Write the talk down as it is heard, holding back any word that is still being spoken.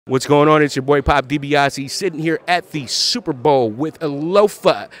What's going on? It's your boy Pop DiBiase sitting here at the Super Bowl with a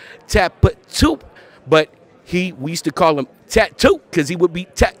Lofa Tatupu, but we used to call him Tattoo because he would be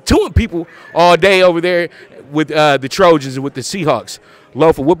tattooing people all day over there with the Trojans and with the Seahawks.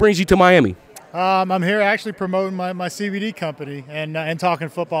 Lofa, what brings you to Miami? I'm here actually promoting my CBD company and talking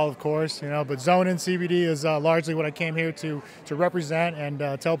football, of course, but Zone In CBD is largely what I came here to represent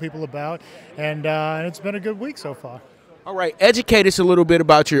and tell people about, and it's been a good week so far. All right, educate us a little bit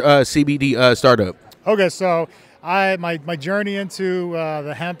about your CBD startup. Okay, so my journey into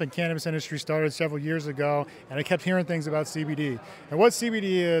the hemp and cannabis industry started several years ago, and I kept hearing things about CBD. And what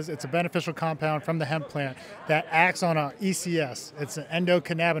CBD is, it's a beneficial compound from the hemp plant that acts on a ECS. It's an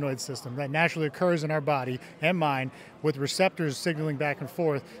endocannabinoid system that naturally occurs in our body and mind with receptors signaling back and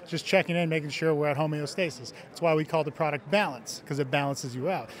forth, just checking in, making sure we're at homeostasis. That's why we call the product balance, because it balances you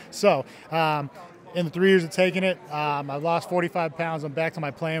out. So, in the 3 years of taking it, I lost 45 pounds. I'm back to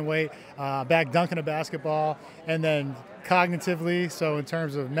my playing weight, back dunking a basketball, and then cognitively, so in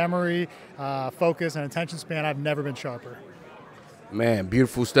terms of memory, focus, and attention span, I've never been sharper. Man,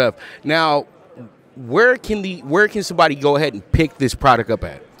 beautiful stuff. Now, where can somebody go ahead and pick this product up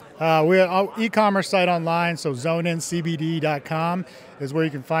at? We're an e-commerce site online, so zoneincbd.com is where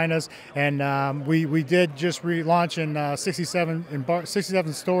you can find us. And we did just relaunch in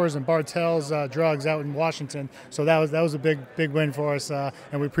 67 stores and Bartell's Drugs out in Washington. So that was a big win for us,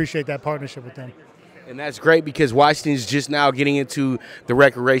 and we appreciate that partnership with them. And that's great because Washington's just now getting into the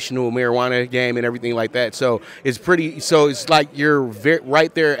recreational marijuana game and everything like that. So it's like you're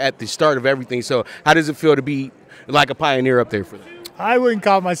right there at the start of everything. So how does it feel to be like a pioneer up there for them? I wouldn't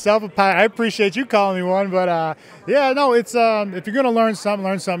call myself a pioneer. I appreciate you calling me one, but yeah, no, it's if you're going to learn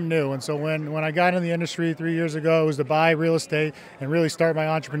something new. And so when I got in the industry 3 years ago, it was to buy real estate and really start my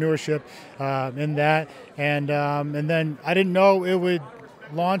entrepreneurship in that. And then I didn't know it would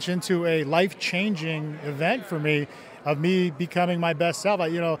launch into a life-changing event for me, of me becoming my best self.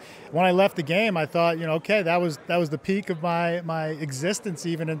 When I left the game, I thought, okay, that was the peak of my existence,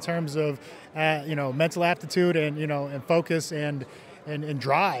 even in terms of mental aptitude and focus and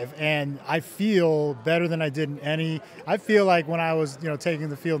drive. And I feel better than I did in any. I feel like when I was taking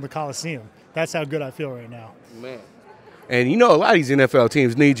the field in the Coliseum. That's how good I feel right now. Man. And a lot of these NFL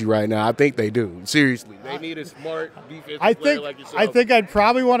teams need you right now. I think they do. Seriously, they need a smart defensive player like yourself. I think I'd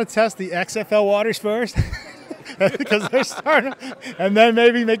probably want to test the XFL waters first. Because they're starting, and then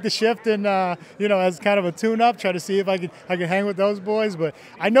maybe make the shift and as kind of a tune-up, try to see if I can hang with those boys. But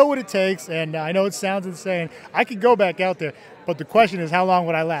I know what it takes, and I know it sounds insane. I could go back out there, but the question is, how long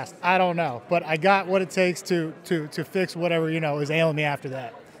would I last? I don't know, but I got what it takes to fix whatever is ailing me after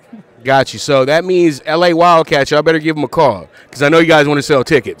that. Got you. So that means LA Wildcats, y'all better give them a call, because I know you guys want to sell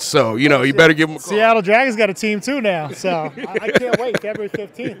tickets. So you better give them a call. Seattle Dragons got a team too now, so I can't wait. February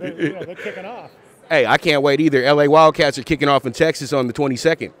 15th, they're kicking off. Hey, I can't wait either. LA Wildcats are kicking off in Texas on the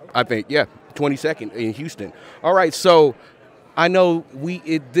 22nd, I think. Yeah, 22nd in Houston. All right, so I know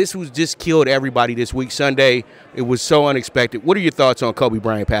this was just killed everybody this week. Sunday, it was so unexpected. What are your thoughts on Kobe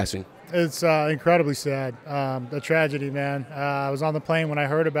Bryant passing? It's incredibly sad. A tragedy, man. I was on the plane when I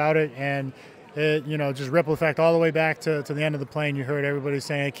heard about it, and it, just ripple effect all the way back to the end of the plane. You heard everybody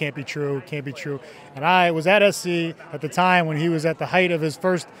saying it can't be true, it can't be true. And I was at SC at the time when he was at the height of his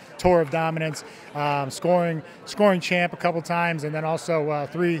first tour of dominance, scoring champ a couple times, and then also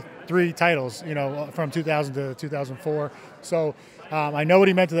three titles, from 2000 to 2004. So I know what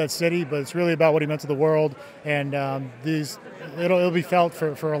he meant to that city, but it's really about what he meant to the world. And it'll be felt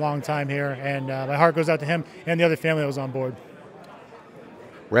for a long time here. And my heart goes out to him and the other family that was on board.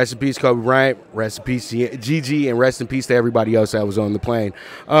 Rest in peace, Kobe Bryant. Rest in peace, Gigi, and rest in peace to everybody else that was on the plane.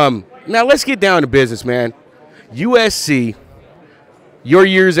 Now let's get down to business, man. USC, your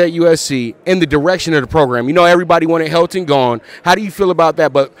years at USC, and the direction of the program. Everybody wanted Helton gone. How do you feel about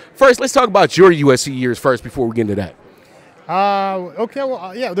that? But first, let's talk about your USC years first before we get into that. Okay,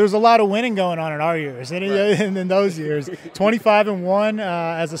 well, yeah, there's a lot of winning going on in our years, and in those years, 25-1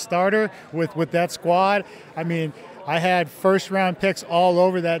 as a starter with that squad. I mean, I had first-round picks all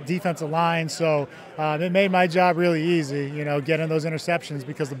over that defensive line, so it made my job really easy, getting those interceptions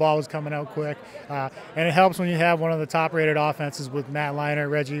because the ball was coming out quick. And it helps when you have one of the top-rated offenses with Matt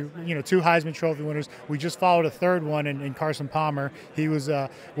Leinart, Reggie, two Heisman Trophy winners. We just followed a third one in Carson Palmer. He was when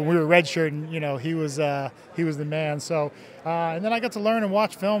we were redshirting, he was the man. So and then I got to learn and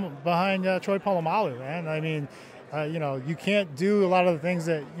watch film behind Troy Polamalu, man. I mean, you can't do a lot of the things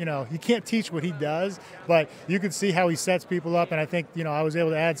that, you can't teach what he does, but you can see how he sets people up. And I think, I was able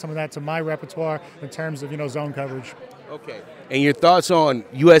to add some of that to my repertoire in terms of, zone coverage. Okay. And your thoughts on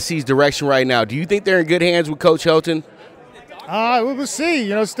USC's direction right now? Do you think they're in good hands with Coach Helton? We'll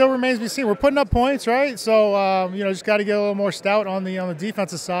see. Still remains to be seen. We're putting up points, right? So, just got to get a little more stout on the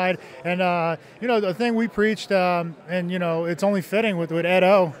defensive side. And, the thing we preached, and, it's only fitting with Ed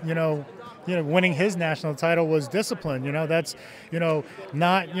O, winning his national title was discipline. That's,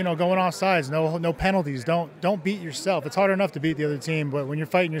 not, going off sides, no penalties. Don't beat yourself. It's hard enough to beat the other team, but when you're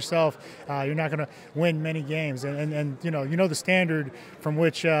fighting yourself, you're not going to win many games. And the standard from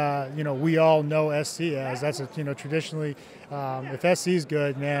which, we all know SC as. That's, traditionally, if SC is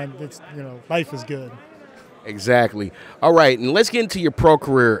good, man, it's, life is good. Exactly. All right, and let's get into your pro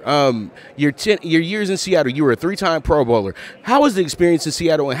career. Your years in Seattle, you were a 3-time Pro Bowler. How was the experience in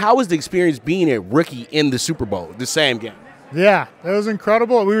Seattle, and how was the experience being a rookie in the Super Bowl, the same game? Yeah, it was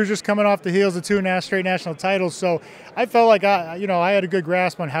incredible. We were just coming off the heels of 2 straight national titles, so I felt like I had a good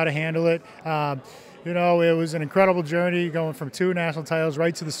grasp on how to handle it. It was an incredible journey going from 2 national titles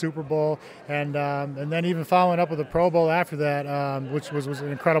right to the Super Bowl, and then even following up with a Pro Bowl after that, which was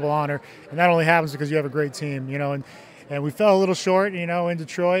an incredible honor. And that only happens because you have a great team, and we fell a little short, in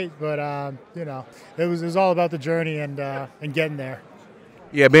Detroit, but it was all about the journey and getting there.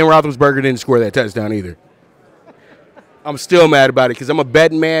 Yeah, Ben Roethlisberger didn't score that touchdown either. I'm still mad about it because I'm a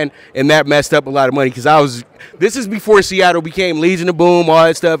betting man, and that messed up a lot of money because this is before Seattle became Legion of Boom, all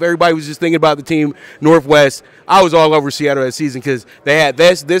that stuff. Everybody was just thinking about the team Northwest. I was all over Seattle that season because they had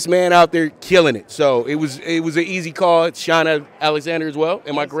this man out there killing it. So it was an easy call. It's Shaun Alexander as well.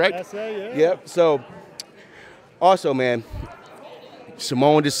 Am I correct? Yeah. Yep. So also, man,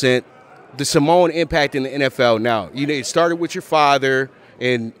 Samoan descent, the Samoan impact in the NFL now. It started with your father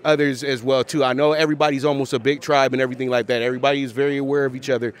and others as well, too. I know everybody's almost a big tribe and everything like that. Everybody is very aware of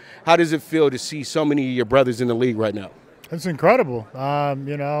each other. How does it feel to see so many of your brothers in the league right now? It's incredible,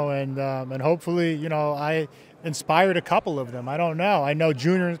 and hopefully, I inspired a couple of them. I don't know. I know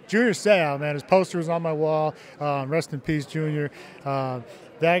Junior Seau, man, his poster was on my wall. Rest in peace, Junior.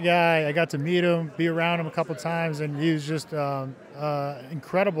 That guy, I got to meet him, be around him a couple times, and he was just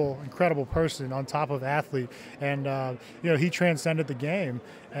incredible person on top of athlete. And, he transcended the game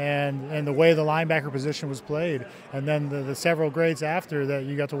and the way the linebacker position was played. And then the several greats after that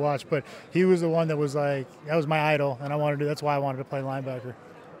you got to watch. But he was the one that was that was my idol, and that's why I wanted to play linebacker.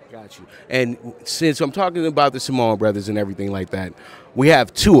 Got you. And since I'm talking about the Samoan brothers and everything like that, we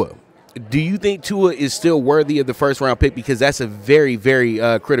have Tua. Do you think Tua is still worthy of the first-round pick? Because that's a very, very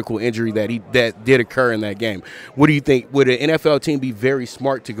critical injury that did occur in that game. What do you think? Would an NFL team be very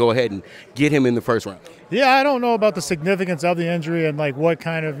smart to go ahead and get him in the first round? Yeah, I don't know about the significance of the injury and what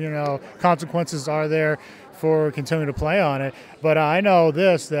kind of consequences are there for continuing to play on it. But I know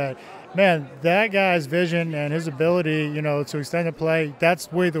that. Man, that guy's vision and his ability, to extend the play, that's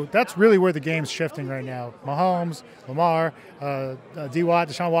really where the game's shifting right now. Mahomes, Lamar,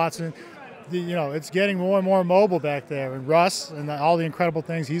 Deshaun Watson, it's getting more and more mobile back there. And Russ and all the incredible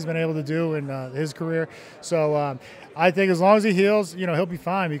things he's been able to do in his career. So I think as long as he heals, he'll be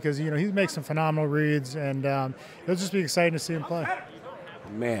fine because, he makes some phenomenal reads, and it'll just be exciting to see him play.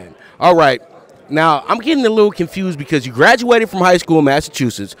 Man. All right. Now, I'm getting a little confused because you graduated from high school in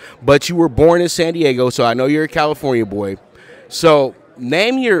Massachusetts, but you were born in San Diego, so I know you're a California boy. So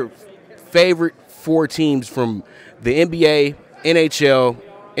name your favorite 4 teams from the NBA, NHL,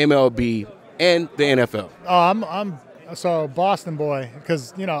 MLB, and the NFL. Oh, I'm a Boston boy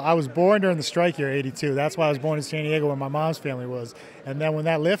because, I was born during the strike year, '82. That's why I was born in San Diego where my mom's family was. And then when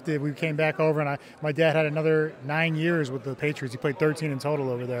that lifted, we came back over, and my dad had another 9 years with the Patriots. He played 13 in total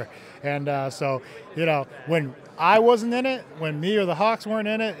over there. And when I wasn't in it, when me or the Hawks weren't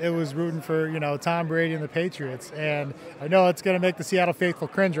in it, it was rooting for, Tom Brady and the Patriots. And I know it's going to make the Seattle faithful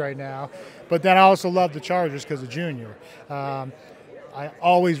cringe right now. But then I also love the Chargers because of Junior. I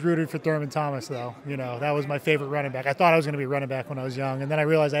always rooted for Thurman Thomas, though. That was my favorite running back. I thought I was going to be a running back when I was young, and then I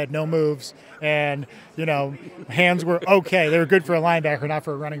realized I had no moves, and, hands were okay. They were good for a linebacker, not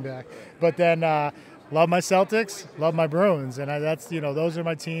for a running back. But then love my Celtics, love my Bruins, and that's, those are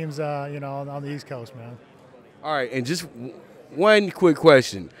my teams, on the East Coast, man. All right, and just one quick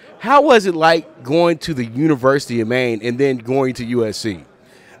question. How was it like going to the University of Maine and then going to USC?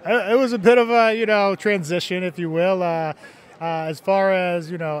 It was a bit of a, transition, if you will. As far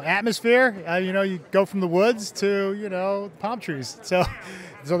as, atmosphere, you go from the woods to, palm trees. So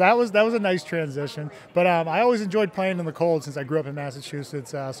that was a nice transition. But I always enjoyed playing in the cold since I grew up in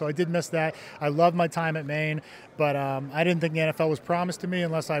Massachusetts. So I did miss that. I loved my time at Maine, but I didn't think the NFL was promised to me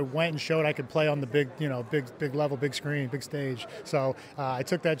unless I went and showed I could play on the big level, big screen, big stage. So I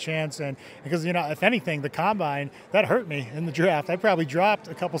took that chance, and because, if anything, the combine, that hurt me in the draft. I probably dropped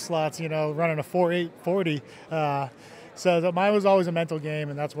a couple slots, running a 4.8 40. So mine was always a mental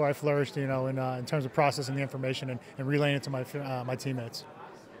game, and that's where I flourished, in terms of processing the information and relaying it to my teammates.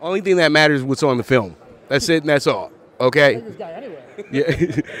 Only thing that matters is what's on the film. That's it, and that's all. Okay. This guy anyway.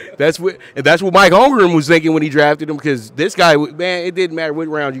 Yeah, that's what Mike Holmgren was thinking when he drafted him, because this guy, man, it didn't matter what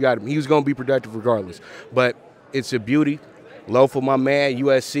round you got him. He was going to be productive regardless. But it's a beauty. Lofa, my man,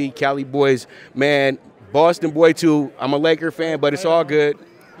 USC, Cali boys, man, Boston boy too. I'm a Laker fan, but it's all good.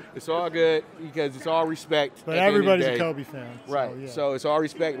 It's all good because it's all respect. But everybody's a Kobe fan. Right. Yeah. So it's all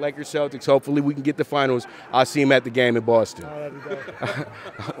respect. Lakers, Celtics. Hopefully we can get the finals. I'll see him at the game in Boston. Oh, that'd be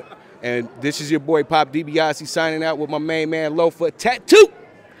dope. And this is your boy Pop DiBiase signing out with my main man Lofa Tatupu.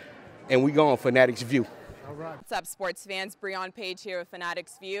 And we go on Fanatics View. All right. What's up, sports fans? Breon Page here with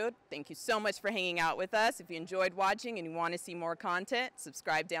Fanatics View. Thank you so much for hanging out with us. If you enjoyed watching and you want to see more content,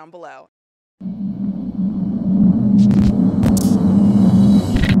 subscribe down below.